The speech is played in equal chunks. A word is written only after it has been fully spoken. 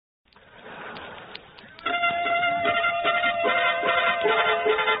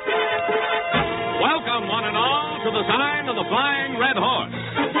by the horse.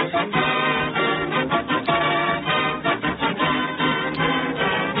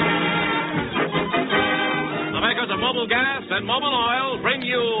 The makers of Mobil Gas and Mobil Oil bring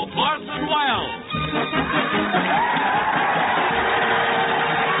you Orson Wilde.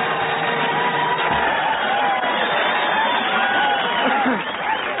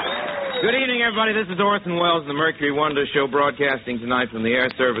 Good evening, everybody. This is Orson Welles, the Mercury Wonder Show, broadcasting tonight from the Air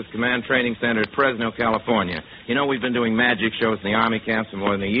Service Command Training Center at Fresno, California. You know, we've been doing magic shows in the Army camps for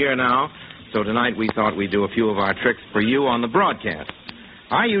more than a year now, so tonight we thought we'd do a few of our tricks for you on the broadcast.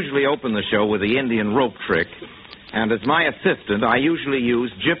 I usually open the show with the Indian rope trick, and as my assistant, I usually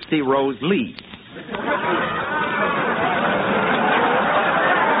use Gypsy Rose Lee.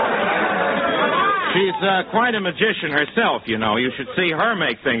 She's quite a magician herself, you know. You should see her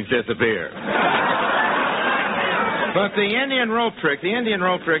make things disappear. But the Indian rope trick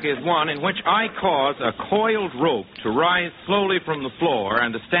is one in which I cause a coiled rope to rise slowly from the floor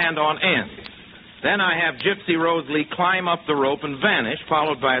and to stand on end. Then I have Gypsy Rose Lee climb up the rope and vanish,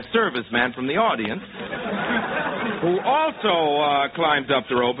 followed by a serviceman from the audience who also climbs up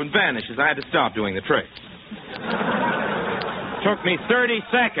the rope and vanishes. I had to stop doing the trick. Took me 30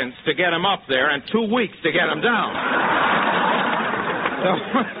 seconds to get him up there and 2 weeks to get him down. So,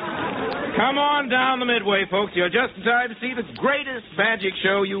 come on down the midway, folks. You're just in time to see the greatest magic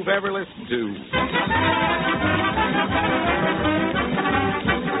show you've ever listened to.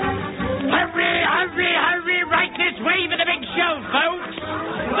 Hurry, hurry, hurry, right this way for the big show, folks.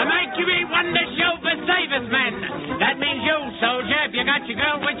 The Mercury Wonder Show for servicemen. That means you, soldier. If you got your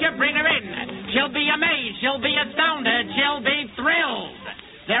girl with you, bring her in. She'll be amazed. She'll be astounded. She'll be thrilled.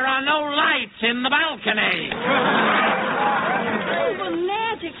 There are no lights in the balcony. Oh, the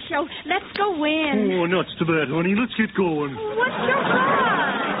magic show. Let's go in. Oh, nuts to bed, honey. Let's get going. What's your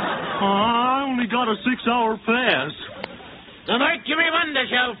rush? I only got a 6-hour pass. The Mercury Wonder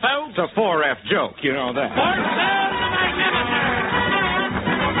Show, folks. It's a 4F joke, you know that. Orson the Magnificent.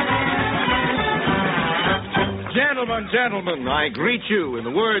 Gentlemen, I greet you in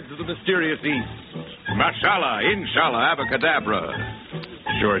the words of the mysterious East. Mashallah, inshallah, abacadabra.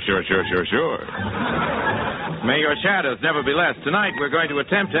 Sure. May your shadows never be less. Tonight we're going to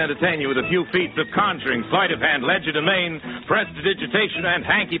attempt to entertain you with a few feats of conjuring, sleight of hand, legend of main, prestidigitation, and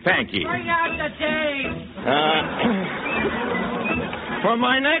hanky-panky. Bring out the tape. For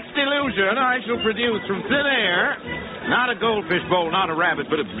my next illusion, I shall produce from thin air, not a goldfish bowl, not a rabbit,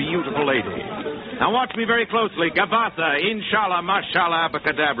 but a beautiful lady. Now watch me very closely. Gavasa, inshallah, mashallah,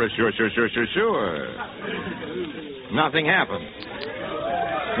 abacadabra. Sure. Nothing happened.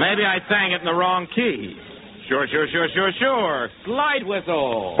 Maybe I sang it in the wrong key. Sure. Slide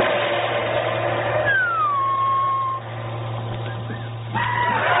whistle.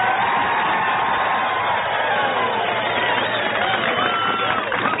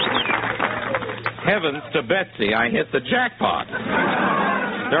 Heavens to Betsy, I hit the jackpot.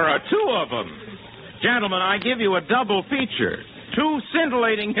 There are 2 of them. Gentlemen, I give you a double feature. 2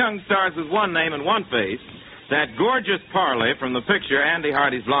 scintillating young stars with one name and one face. That gorgeous parley from the picture Andy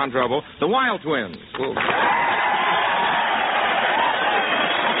Hardy's Blonde Trouble, the Wilde Twins. Whoa.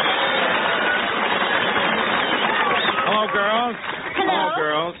 Hello, girls. Hello,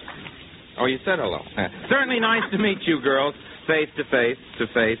 girls. Oh, you said hello. Certainly nice to meet you, girls. Face to face. You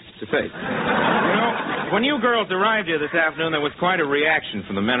know, when you girls arrived here this afternoon, there was quite a reaction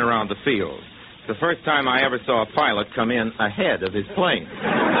from the men around the field. It's the first time I ever saw a pilot come in ahead of his plane.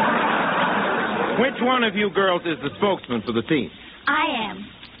 Which one of you girls is the spokesman for the team? I am.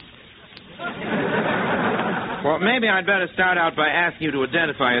 Well, maybe I'd better start out by asking you to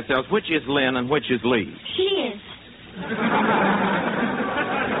identify yourselves. Which is Lyn and which is Lee? She is.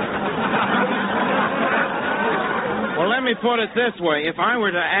 Well, let me put it this way. If I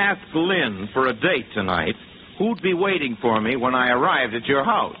were to ask Lyn for a date tonight, who'd be waiting for me when I arrived at your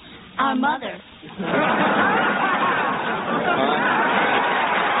house? Our mother.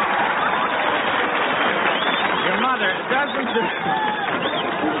 Your mother doesn't...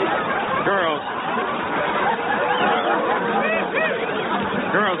 Girls,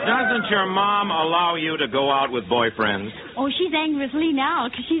 doesn't your mom allow you to go out with boyfriends? Oh, she's angry with Lee now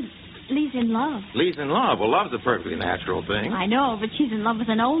because Lee's in love. Lee's in love? Well, love's a perfectly natural thing. I know, but she's in love with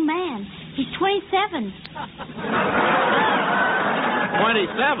an old man. He's 27.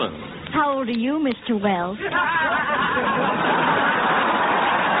 27? How old are you, Mr. Wells?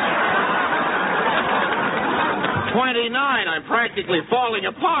 29. I'm practically falling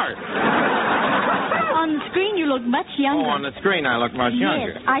apart. On the screen, you look much younger. Oh, on the screen, I look much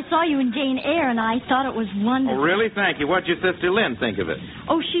younger. Yes, I saw you in Jane Eyre, and I thought it was wonderful. Oh, really? Thank you. What'd your sister Lyn think of it?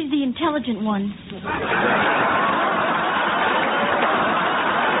 Oh, she's the intelligent one.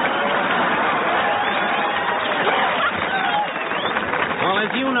 as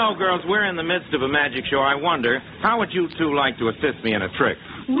you know, girls, we're in the midst of a magic show. I wonder, how would you two like to assist me in a trick?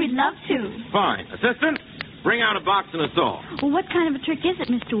 We'd love to. Fine. Assistant, bring out a box and a saw. Well, what kind of a trick is it,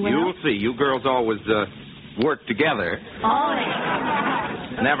 Mr. Wells? You'll see. You girls always work together.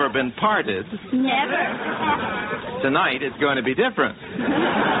 Always. Never been parted. Never. Tonight it's going to be different.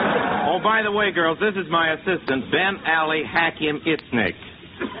 Oh, by the way, girls, this is my assistant, Ben Ali Hakim Itznik,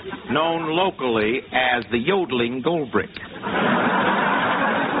 known locally as the Yodeling Goldbrick.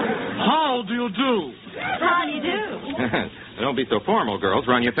 How do you do? How do you do? Don't be so formal, girls.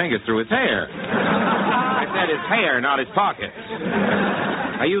 Run your fingers through his hair. I said his hair, not his pockets.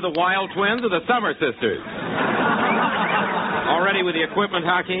 Are you the Wilde Twins or the Summer Sisters? All ready with the equipment,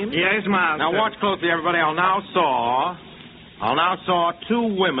 Hakim? Yes, ma'am. Now watch closely, everybody. I'll now saw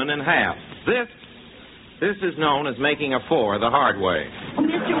 2 women in half. This is known as making a 4 the hard way. Oh,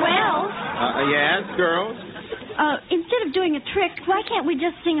 Mr. Wells? Yes, girls? Instead of doing a trick, why can't we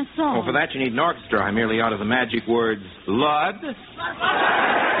just sing a song? Well, for that you need an orchestra. I merely utter the magic words, Lud,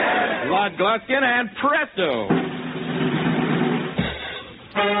 Lud Gluskin, and presto.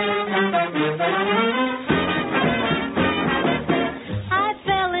 I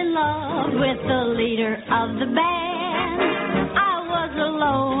fell in love with the leader of the band. I was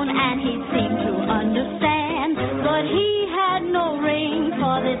alone and he seemed to understand, but he had no ring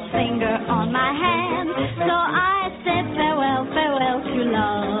for this finger on my hand. So I said farewell, farewell to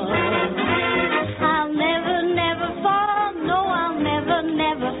love. I'll never, never fall. No, I'll never,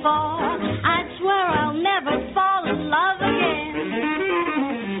 never fall. I swear I'll never fall in love again.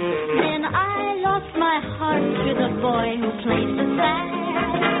 Then I lost my heart to the boy who played the sax.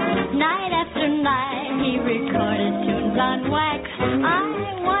 Night after night he recorded tunes on wax.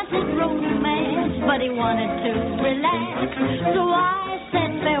 I wanted romance, but he wanted to relax. So I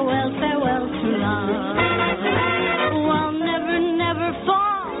said farewell, farewell to love. Oh, I'll never, never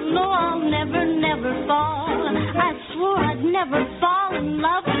fall. No, I'll never, never fall. I swore I'd never fall in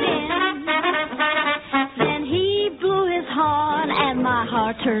love again. Then he blew his horn and my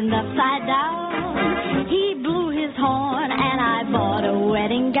heart turned upside down. He blew his horn and I bought a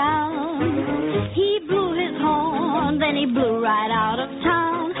wedding gown. He blew his horn, then he blew right out of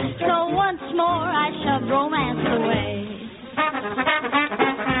town. So once more I shoved romance away.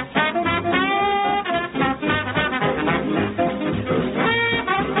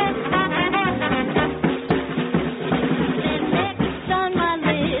 Then next on my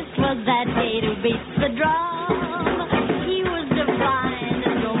list was that date who beats the drum. He was divine,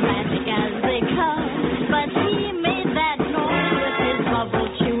 as romantic as they come, but he made that noise with his bubble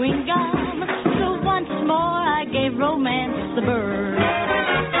chewing gum. So once more I gave romance the bird.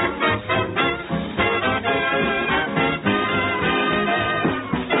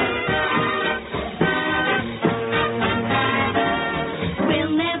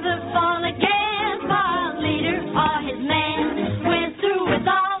 We'll never fall again for our leader or his man. We're through with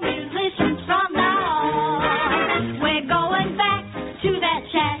all musicians from now on. We're going back to that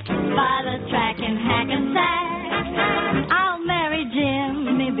shack by the track in Hackensack. I'll marry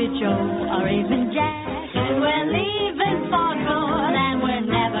Jim, maybe Joe, or even Jack. We're leaving for good and we're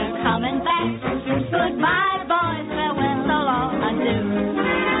never coming back. Goodbye, boys, farewell, so long, adieu.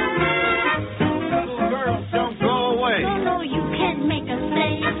 Little girls, don't go away. No, you can't make a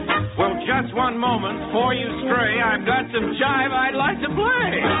stay. Well, just one moment before you stray. I've got some jive I'd like to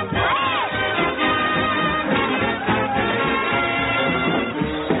play.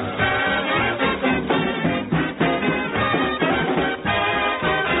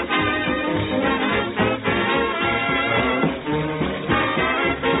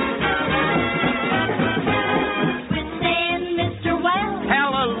 We're staying, Mr. Wells,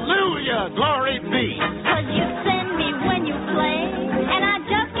 Hallelujah! Glory be! 'cause you send me when you play, and I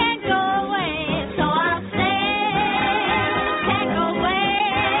just can't go away. So I'll stay, can't go away.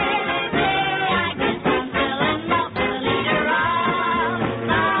 Stay, I guess I'm still in love with the leader of the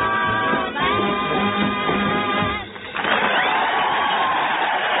band.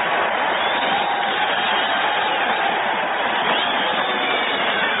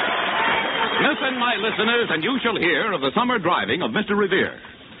 Listen, my listeners, and you shall hear of the summer driving of Mr. Revere.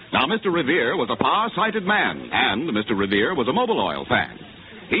 Now, Mr. Revere was a far-sighted man, and Mr. Revere was a Mobil Oil fan.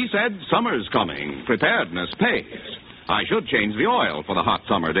 He said, summer's coming, preparedness pays. I should change the oil for the hot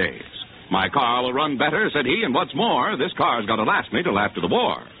summer days. My car will run better, said he, and what's more, this car's got to last me till after the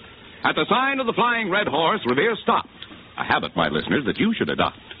war. At the sign of the Flying Red Horse, Revere stopped. A habit, my listeners, that you should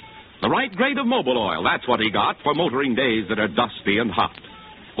adopt. The right grade of Mobil Oil, that's what he got for motoring days that are dusty and hot.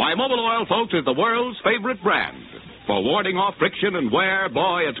 Why, Mobil Oil, folks, is the world's favorite brand. For warding off friction and wear,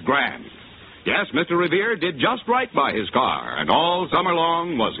 boy, it's grand. Yes, Mr. Revere did just right by his car, and all summer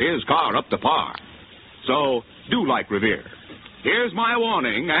long was his car up to par. So, do like Revere. Here's my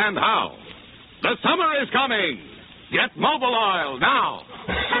warning and how. The summer is coming. Get Mobile Oil now.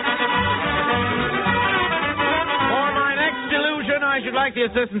 For my next delusion, I should like the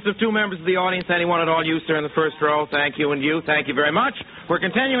assistance of two members of the audience. Anyone at all, you, sir, in the first row. Thank you, and you. Thank you very much. We're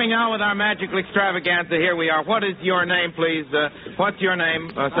continuing now with our magical extravaganza. Here we are. What is your name, please? What's your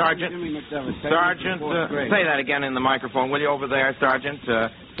name, Sergeant? Jimmy McDevitt. Sergeant, say that again in the microphone, will you, over there, Sergeant?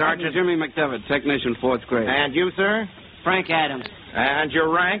 Sergeant Jimmy McDevitt, technician, 4th grade. And you, sir? Frank Adams. And your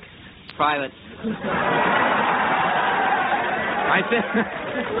rank? Private. I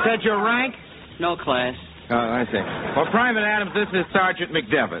said your rank? No class. Oh, I see. Well, Private Adams, this is Sergeant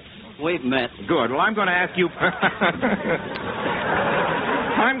McDevitt. We've met. Good. Well, I'm going to ask you...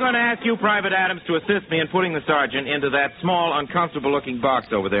 I'm going to ask you, Private Adams, to assist me in putting the sergeant into that small, uncomfortable-looking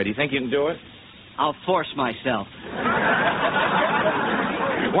box over there. Do you think you can do it? I'll force myself.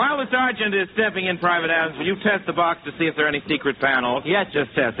 While the sergeant is stepping in, Private Adams, will you test the box to see if there are any secret panels? Yes.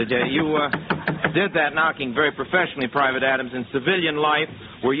 Just test it. You did that knocking very professionally, Private Adams. In civilian life,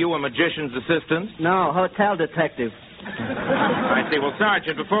 were you a magician's assistant? No, hotel detective. I see. Well,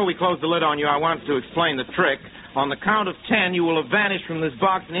 Sergeant, before we close the lid on you, I want to explain the trick. On the count of 10, you will have vanished from this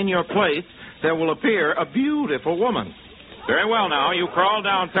box, and in your place, there will appear a beautiful woman. Very well now. You crawl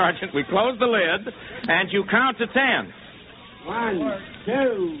down, Sergeant. We close the lid, and you count to 10. 1,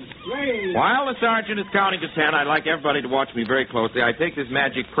 2, 3. While the sergeant is counting to 10, I'd like everybody to watch me very closely. I take this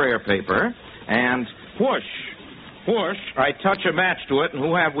magic prayer paper, and whoosh, whoosh, I touch a match to it, and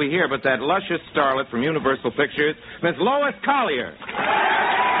who have we here but that luscious starlet from Universal Pictures, Miss Lois Collier.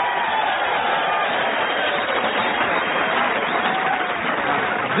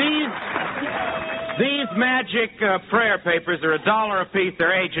 These magic prayer papers are $1 apiece.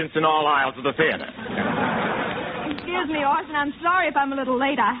 They're agents in all aisles of the theater. Excuse me, Orson. I'm sorry if I'm a little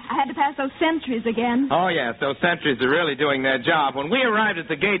late. I had to pass those sentries again. Oh, yes. Those sentries are really doing their job. When we arrived at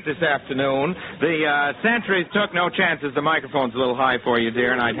the gate this afternoon, the sentries took no chances. The microphone's a little high for you,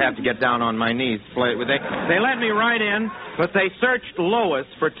 dear, and I'd have to get down on my knees. They let me right in, but they searched Lois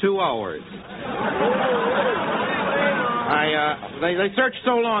for 2 hours. They searched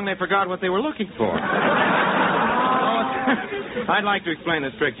so long they forgot what they were looking for. I'd like to explain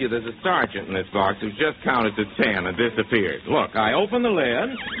this trick to you. There's a sergeant in this box who's just counted to 10 and disappeared. Look, I open the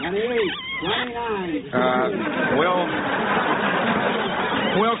lid. 28, 29.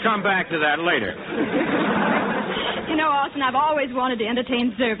 We'll come back to that later. You know, Orson, I've always wanted to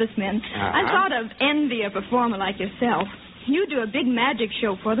entertain servicemen. I sort of envy a performer like yourself. You do a big magic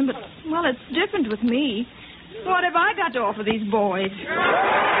show for them, but, well, it's different with me. What have I got to offer these boys?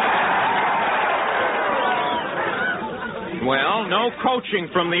 Well, no coaching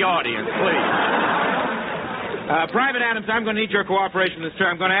from the audience, please. Private Adams, I'm going to need your cooperation this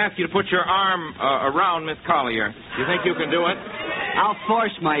time. I'm going to ask you to put your arm around Miss Collier. Do you think you can do it? I'll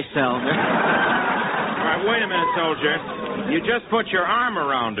force myself. All right, wait a minute, soldier. You just put your arm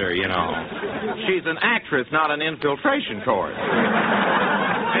around her, you know. She's an actress, not an infiltration course.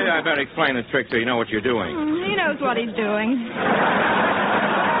 Maybe I better explain this trick so you know what you're doing. He knows what he's doing.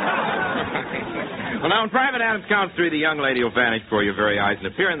 Well, now, when Private Adams counts 3, the young lady will vanish before your very eyes and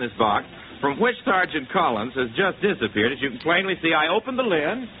appear in this box, from which Sergeant Collins has just disappeared. As you can plainly see, I opened the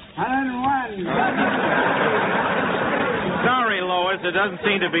lid. 101. Sorry, Lois, it doesn't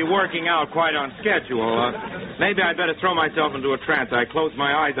seem to be working out quite on schedule. Maybe I'd better throw myself into a trance. I close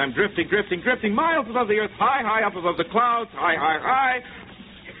my eyes. I'm drifting miles above the earth, high up above the clouds, high.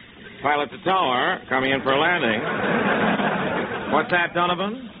 Pilot to tower, coming in for a landing. What's that,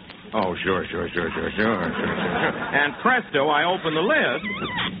 Donovan? Oh, sure. And presto, I open the lid.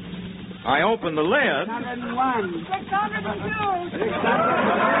 101. 602.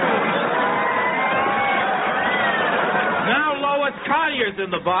 Now Lois Collier's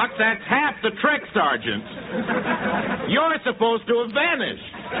in the box. That's half the trick, Sergeant. You're supposed to have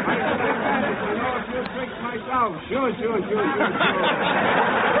vanished. I know a few tricks myself. Sure.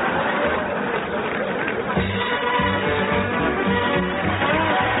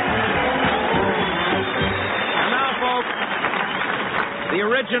 The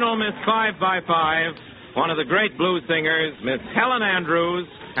original Miss 5x5, one of the great blues singers, Miss Helen Andrews,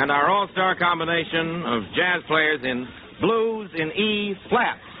 and our all-star combination of jazz players in blues in E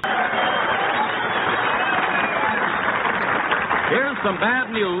flat. Here's some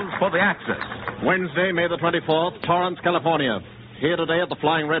bad news for the Axis. Wednesday, May the 24th, Torrance, California. Here today at the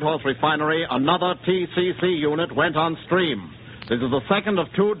Flying Red Horse Refinery, another TCC unit went on stream. This is the second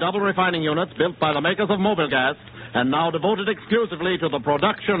of 2 double refining units built by the makers of Mobil Gas and now devoted exclusively to the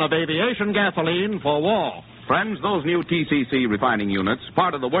production of aviation gasoline for war. Friends, those new TCC refining units,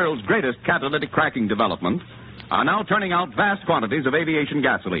 part of the world's greatest catalytic cracking development, are now turning out vast quantities of aviation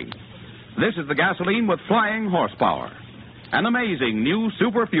gasoline. This is the gasoline with flying horsepower. An amazing new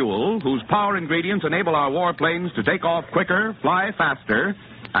super fuel whose power ingredients enable our warplanes to take off quicker, fly faster,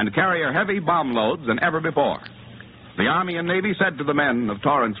 and carry heavy bomb loads than ever before. The Army and Navy said to the men of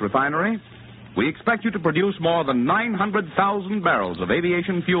Torrance Refinery, "We expect you to produce more than 900,000 barrels of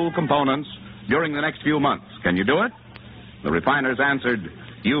aviation fuel components during the next few months. Can you do it?" The refiners answered,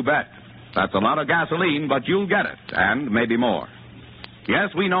 "You bet. That's a lot of gasoline, but you'll get it, and maybe more."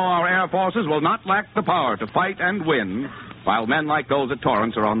 Yes, we know our air forces will not lack the power to fight and win while men like those at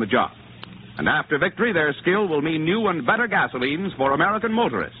Torrance are on the job. And after victory, their skill will mean new and better gasolines for American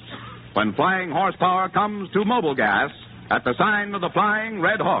motorists when flying horsepower comes to mobile gas at the sign of the Flying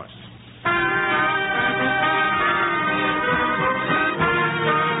Red Horse.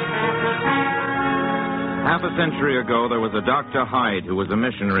 Half a century ago, there was a Dr. Hyde who was a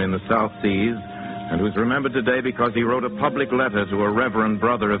missionary in the South Seas and who's remembered today because he wrote a public letter to a reverend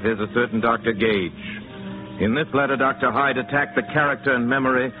brother of his, a certain Dr. Gage. In this letter, Dr. Hyde attacked the character and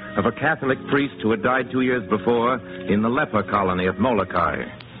memory of a Catholic priest who had died 2 years before in the leper colony of Molokai.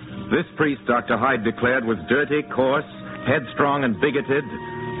 This priest, Dr. Hyde declared, was dirty, coarse, headstrong, and bigoted,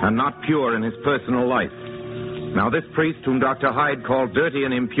 and not pure in his personal life. Now, this priest, whom Dr. Hyde called dirty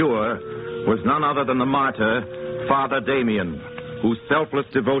and impure, was none other than the martyr, Father Damien, whose selfless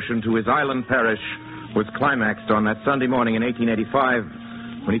devotion to his island parish was climaxed on that Sunday morning in 1885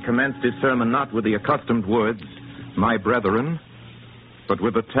 when he commenced his sermon not with the accustomed words, "My brethren," but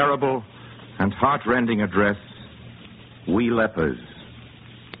with the terrible and heart-rending address, "We lepers."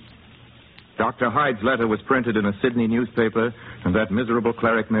 Dr. Hyde's letter was printed in a Sydney newspaper, and that miserable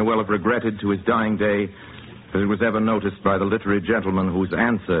cleric may well have regretted to his dying day that it was ever noticed by the literary gentleman whose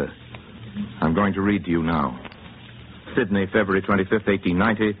answer I'm going to read to you now. Sydney, February 25th,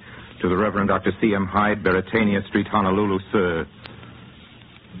 1890, to the Reverend Dr. C.M. Hyde, Beretania Street, Honolulu, Sir.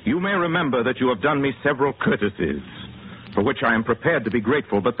 You may remember that you have done me several courtesies, for which I am prepared to be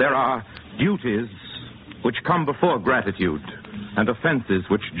grateful, but there are duties which come before gratitude, and offenses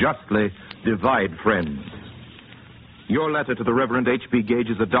which justly divide friends. Your letter to the Reverend H.B. Gage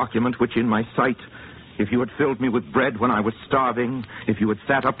is a document which, in my sight, if you had filled me with bread when I was starving, if you had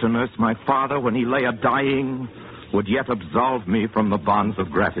sat up to nurse my father when he lay a-dying, would yet absolve me from the bonds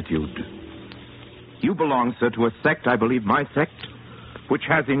of gratitude. You belong, sir, to a sect, I believe my sect, which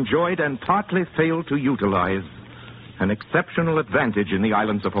has enjoyed and partly failed to utilize an exceptional advantage in the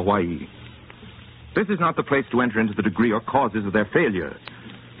islands of Hawaii. This is not the place to enter into the degree or causes of their failure,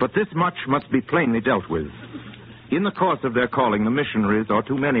 but this much must be plainly dealt with. In the course of their calling, the missionaries, or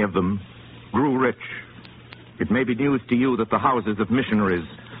too many of them, grew rich. It may be news to you that the houses of missionaries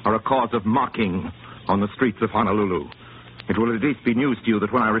are a cause of mocking on the streets of Honolulu. It will at least be news to you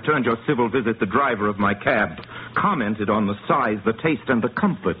that when I returned your civil visit, the driver of my cab commented on the size, the taste, and the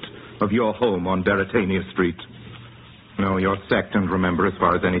comfort of your home on Beretania Street. No, your sect, and remember, as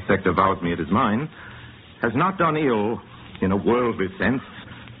far as any sect avows me it is mine, has not done ill, in a worldly sense,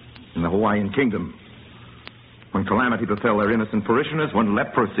 in the Hawaiian kingdom. When calamity befell their innocent parishioners, when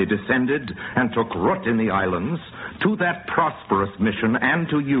leprosy descended and took root in the islands, to that prosperous mission and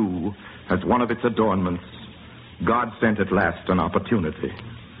to you, as one of its adornments, God sent at last an opportunity.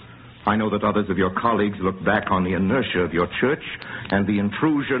 I know that others of your colleagues look back on the inertia of your church and the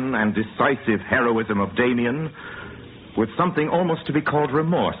intrusion and decisive heroism of Damien with something almost to be called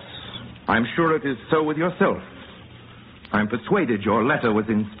remorse. I'm sure it is so with yourself. I'm persuaded your letter was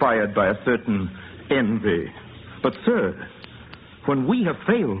inspired by a certain envy. But, sir, when we have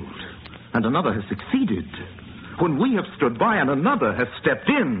failed and another has succeeded, when we have stood by and another has stepped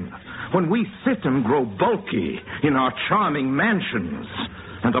in, when we sit and grow bulky in our charming mansions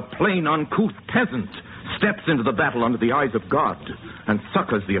and a plain, uncouth peasant steps into the battle under the eyes of God and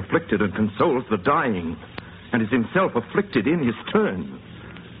succors the afflicted and consoles the dying and is himself afflicted in his turn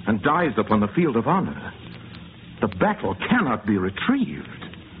and dies upon the field of honor, the battle cannot be retrieved.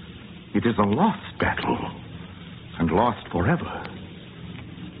 It is a lost battle, and lost forever.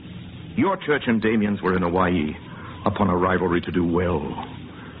 Your church and Damien's were in Hawaii upon a rivalry to do well.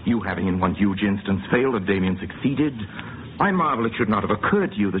 You having in one huge instance failed and Damien succeeded, I marvel it should not have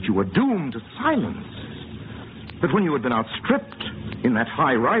occurred to you that you were doomed to silence. That when you had been outstripped in that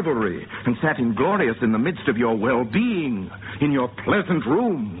high rivalry and sat inglorious in the midst of your well-being, in your pleasant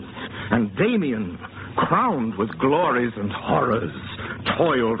rooms, and Damien, crowned with glories and horrors,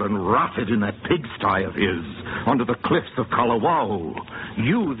 toiled and rotted in that pigsty of his under the cliffs of Kalawao,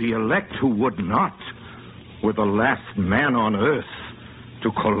 you, the elect who would not, were the last man on earth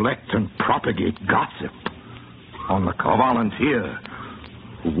to collect and propagate gossip on the volunteer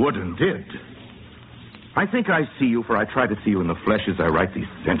who would and did. I think I see you, for I try to see you in the flesh as I write these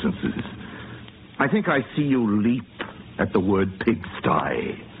sentences. I think I see you leap at the word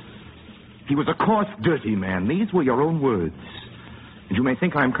pigsty. He was a coarse, dirty man. These were your own words. And you may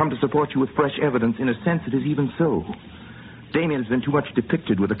think I am come to support you with fresh evidence. In a sense, it is even so. Damien has been too much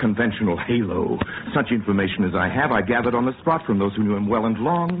depicted with a conventional halo. Such information as I have, I gathered on the spot from those who knew him well and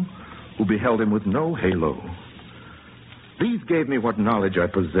long, who beheld him with no halo. These gave me what knowledge I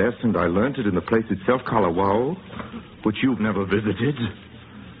possess, and I learnt it in the place itself, Kalawao, which you've never visited.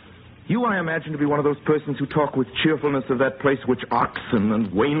 You, I imagine, to be one of those persons who talk with cheerfulness of that place which oxen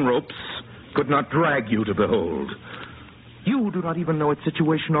and wain ropes could not drag you to behold. You do not even know its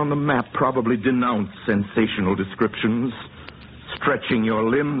situation on the map, probably denounce sensational descriptions, stretching your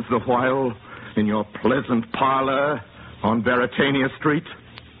limbs the while in your pleasant parlor on Baratania Street.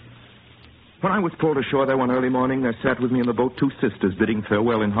 When I was pulled ashore there one early morning, there sat with me in the boat 2 sisters, bidding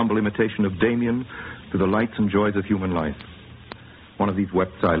farewell in humble imitation of Damien to the lights and joys of human life. One of these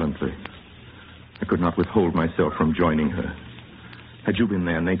wept silently. I could not withhold myself from joining her. Had you been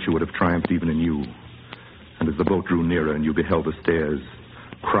there, nature would have triumphed even in you. And as the boat drew nearer and you beheld the stairs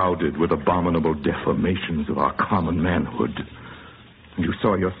crowded with abominable deformations of our common manhood, and you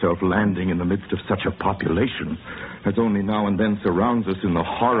saw yourself landing in the midst of such a population as only now and then surrounds us in the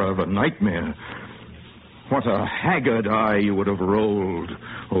horror of a nightmare, what a haggard eye you would have rolled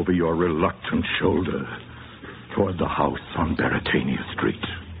over your reluctant shoulder toward the house on Baratania Street.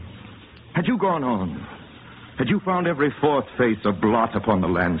 Had you gone on, had you found every fourth face a blot upon the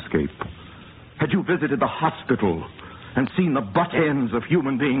landscape, had you visited the hospital and seen the butt ends of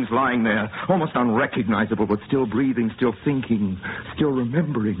human beings lying there, almost unrecognizable, but still breathing, still thinking, still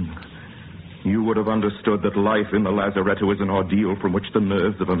remembering, you would have understood that life in the lazaretto is an ordeal from which the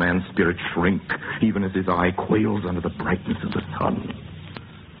nerves of a man's spirit shrink, even as his eye quails under the brightness of the sun.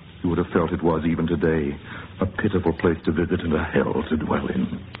 You would have felt it was, even today, a pitiful place to visit and a hell to dwell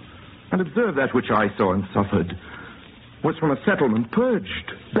in. And observe that which I saw and suffered was from a settlement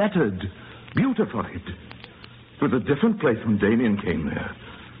purged, bettered, beautified. It was a different place when Damien came there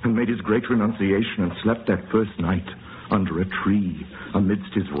and made his great renunciation and slept that first night under a tree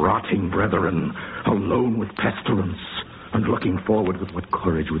amidst his rotting brethren, alone with pestilence, and looking forward with what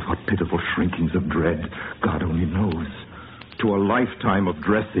courage, with what pitiful shrinkings of dread, God only knows, to a lifetime of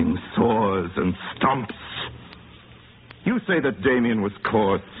dressing sores and stumps. You say that Damien was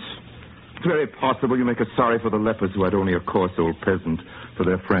coarse. It's very possible you make us sorry for the lepers who had only a coarse old peasant for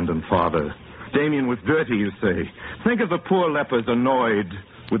their friend and father. Damien was dirty, you say. Think of the poor lepers annoyed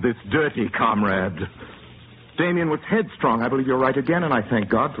with this dirty comrade. Damien was headstrong. I believe you're right again, and I thank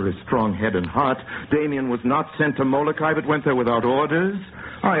God for his strong head and heart. Damien was not sent to Molokai, but went there without orders.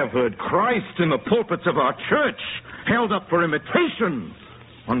 I have heard Christ in the pulpits of our church held up for imitation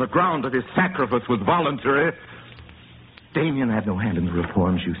on the ground that his sacrifice was voluntary. Damien had no hand in the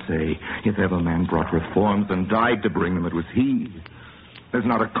reforms, you say. If ever man brought reforms and died to bring them, it was he. There's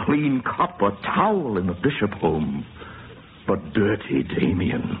not a clean cup or towel in the bishop home, but dirty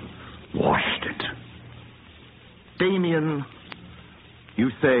Damien washed it. Damien,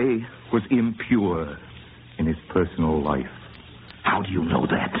 you say, was impure in his personal life. How do you know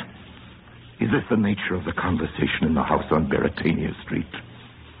that? Is this the nature of the conversation in the house on Baratania Street,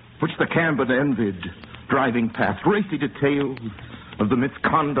 which the Camden envied, driving past racy details of the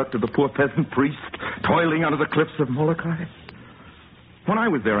misconduct of the poor peasant priest toiling under the cliffs of Molokai? When I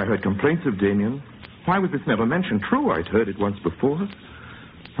was there, I heard complaints of Damien. Why was this never mentioned? True, I'd heard it once before.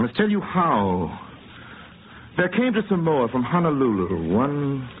 I must tell you how. There came to Samoa from Honolulu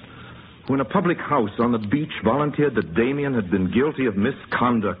one who in a public house on the beach volunteered that Damien had been guilty of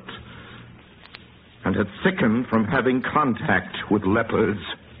misconduct and had sickened from having contact with lepers.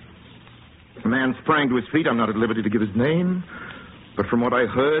 The man sprang to his feet. I'm not at liberty to give his name, but from what I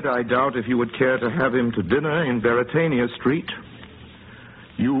heard, I doubt if you would care to have him to dinner in Baratania Street.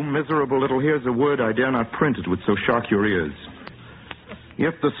 You miserable little, here's a word I dare not print, it would so shock your ears.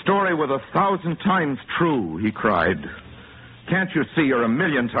 If the story were 1,000 times true, he cried, can't you see you're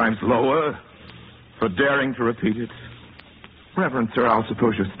 1,000,000 times lower for daring to repeat it? Reverend sir, I'll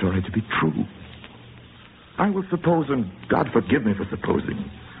suppose your story to be true. I will suppose, and God forgive me for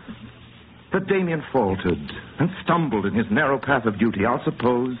supposing, that Damien faltered and stumbled in his narrow path of duty. I'll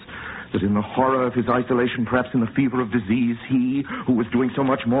suppose that in the horror of his isolation, perhaps in the fever of disease, he, who was doing so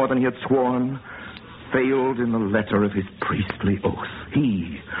much more than he had sworn, failed in the letter of his priestly oath.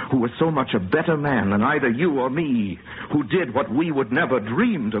 He, who was so much a better man than either you or me, who did what we would never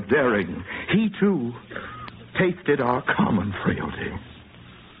dreamed of daring, he, too, tasted our common frailty.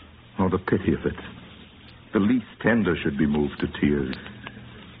 Oh, the pity of it. The least tender should be moved to tears.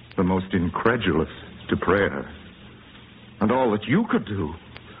 The most incredulous to prayer. And all that you could do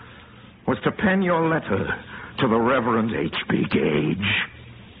was to pen your letter to the Reverend H.B. Gage.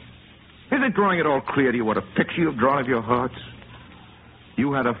 Is it growing at all clear to you what a picture you've drawn of your heart?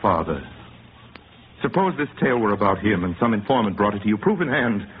 You had a father. Suppose this tale were about him and some informant brought it to you, proof in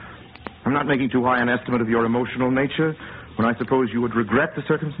hand. I'm not making too high an estimate of your emotional nature when I suppose you would regret the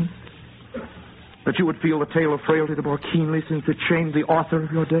circumstance. That you would feel the tale of frailty the more keenly since it shamed the author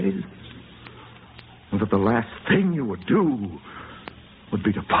of your days. And that the last thing you would do would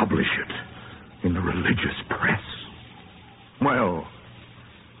be to publish it in the religious press. Well,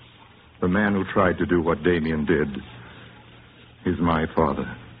 the man who tried to do what Damien did is my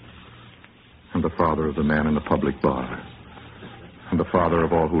father. And the father of the man in the public bar. And the father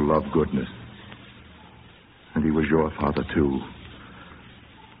of all who love goodness. And he was your father, too.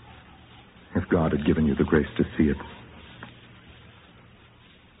 If God had given you the grace to see it.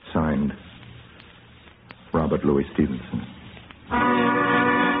 Signed, Robert Louis Stevenson.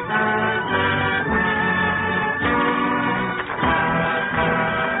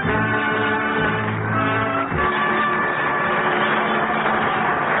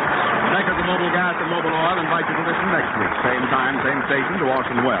 Mobile Oil invite you to listen next week. Same time, same station to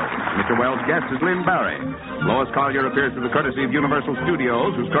Orson Welles. Mr. Welles' guest is Lynn Barry. Lois Collier appears through the courtesy of Universal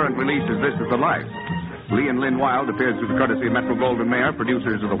Studios, whose current release is This Is the Life. Lee and Lyn Wilde appears through the courtesy of Metro-Goldwyn-Mayer,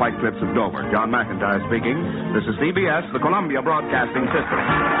 producers of the White Cliffs of Dover. John McIntyre speaking. This is CBS, the Columbia Broadcasting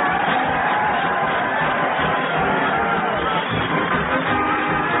System.